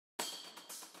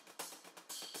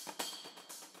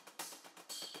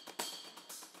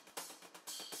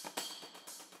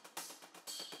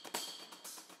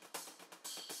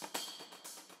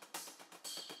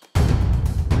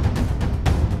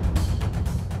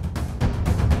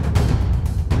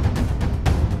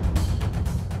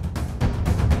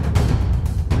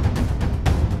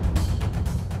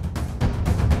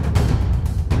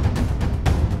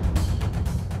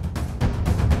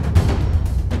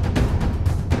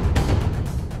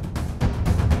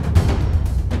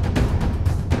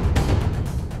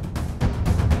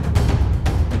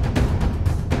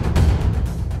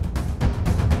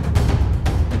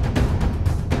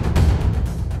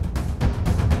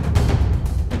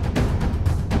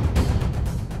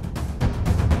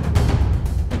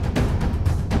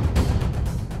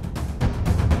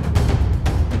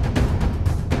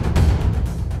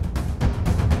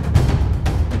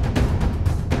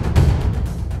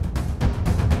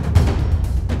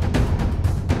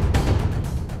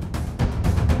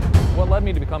led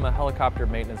me to become a helicopter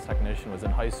maintenance technician was in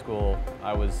high school.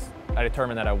 I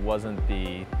determined that I wasn't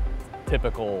the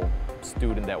typical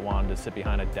student that wanted to sit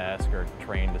behind a desk or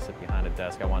trained to sit behind a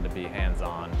desk. I wanted to be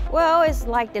hands-on. Well, I always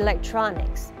liked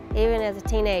electronics, even as a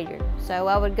teenager. So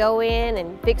I would go in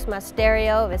and fix my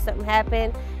stereo if something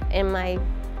happened, and my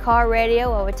car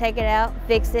radio, I would take it out,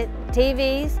 fix it.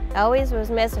 TVs, I always was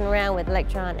messing around with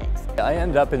electronics. I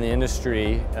ended up in the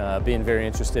industry being very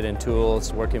interested in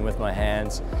tools, working with my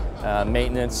hands,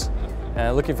 maintenance,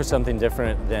 looking for something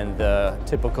different than the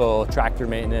typical tractor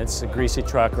maintenance, greasy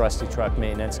truck, rusty truck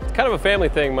maintenance. It's kind of a family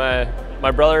thing.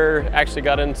 My brother actually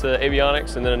got into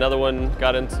avionics, and then another one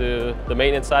got into the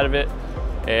maintenance side of it.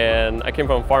 And I came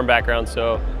from a farm background,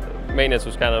 so maintenance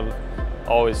was kind of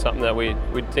always something that we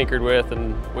tinkered with,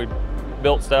 and we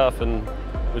built stuff, and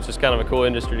it was just kind of a cool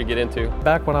industry to get into.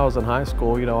 Back when I was in high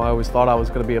school, I always thought I was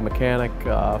going to be a mechanic,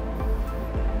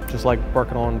 just like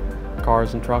working on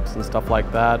cars and trucks and stuff like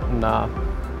that, and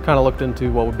kind of looked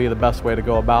into what would be the best way to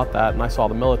go about that, and I saw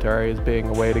the military as being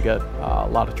a way to get a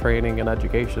lot of training and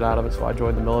education out of it, so I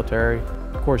joined the military.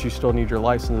 Of course, you still need your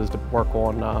licenses to work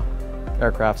on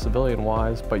aircraft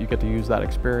civilian-wise, but you get to use that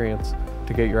experience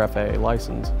to get your FAA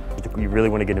license. You really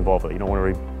want to get involved with it. You don't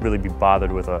want to really be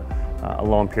bothered with a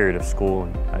long period of school,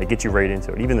 and it gets you right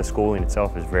into it. Even the schooling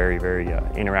itself is very, very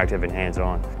interactive and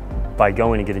hands-on. By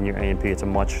going and getting your A&P, it's a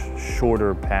much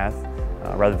shorter path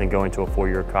rather than going to a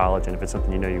four-year college, and if it's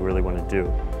something you know you really want to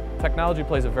do. Technology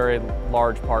plays a very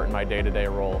large part in my day-to-day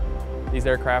role. These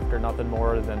aircraft are nothing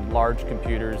more than large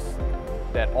computers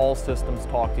that all systems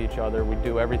talk to each other. We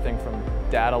do everything from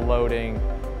data loading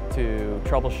to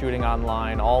troubleshooting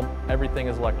online. Everything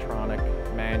is electronic,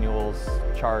 manuals,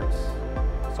 charts,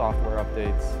 software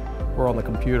updates. We're on the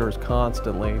computers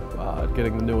constantly,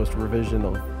 getting the newest revision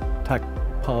of tech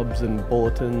hubs and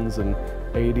bulletins and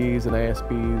ADs and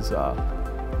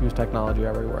ASBs. Use technology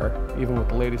everywhere, even with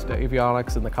the latest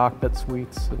avionics and the cockpit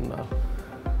suites, and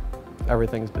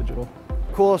everything's digital.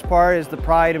 Coolest part is the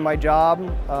pride in my job.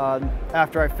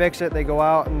 After I fix it, they go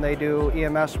out and they do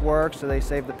EMS work, so they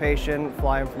save the patient,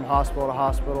 fly them from hospital to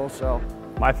hospital. So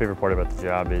my favorite part about the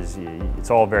job is it's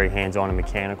all very hands-on and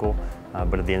mechanical,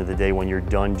 but at the end of the day, when you're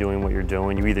done doing what you're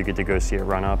doing, you either get to go see it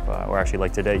run up, or actually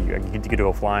like today, you get to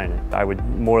go fly in it. I would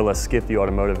more or less skip the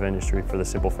automotive industry for the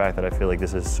simple fact that I feel like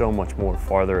this is so much more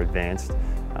farther advanced,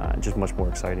 just much more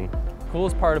exciting. The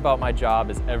coolest part about my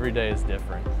job is every day is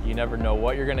different. You never know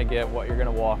what you're going to get, what you're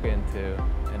going to walk into,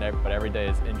 but every day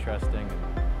is interesting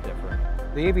and different.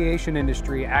 The aviation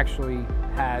industry actually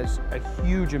has a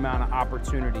huge amount of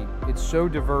opportunity. It's so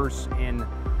diverse, and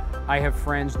I have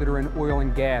friends that are in oil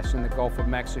and gas in the Gulf of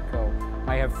Mexico.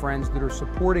 I have friends that are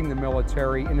supporting the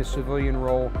military in a civilian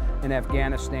role in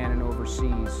Afghanistan and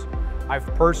overseas. I've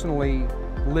personally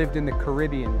lived in the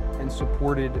Caribbean and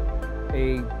supported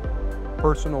a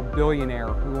personal billionaire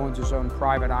who owns his own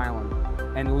private island,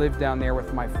 and lived down there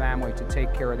with my family to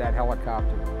take care of that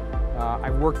helicopter.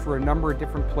 I've worked for a number of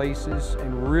different places,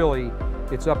 and really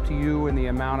it's up to you and the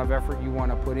amount of effort you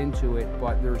want to put into it,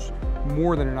 but there's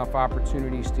more than enough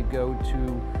opportunities to go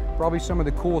to probably some of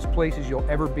the coolest places you'll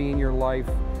ever be in your life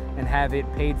and have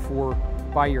it paid for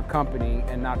by your company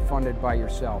and not funded by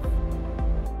yourself.